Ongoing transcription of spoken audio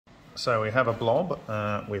So we have a blob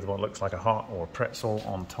with what looks like a heart or a pretzel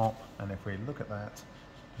on top, and if we look at that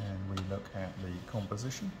and we look at the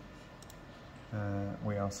composition,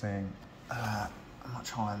 we are seeing a much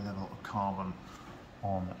higher level of carbon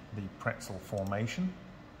on the pretzel formation.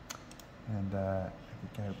 And if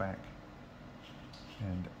we go back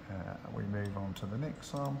and we move on to the next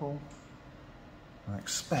sample, I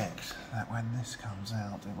expect that when this comes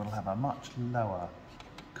out it will have a much lower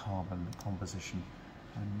carbon composition,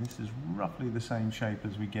 and this is roughly the same shape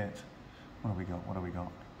as we get. What have we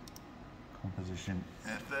got? Composition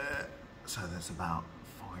there. So that's about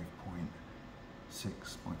 5.6.5,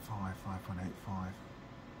 5.85,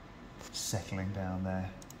 settling down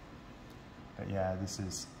there. But yeah, this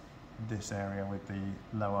is this area with the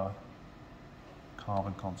lower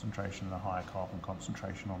carbon concentration and the higher carbon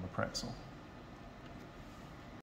concentration on the pretzel.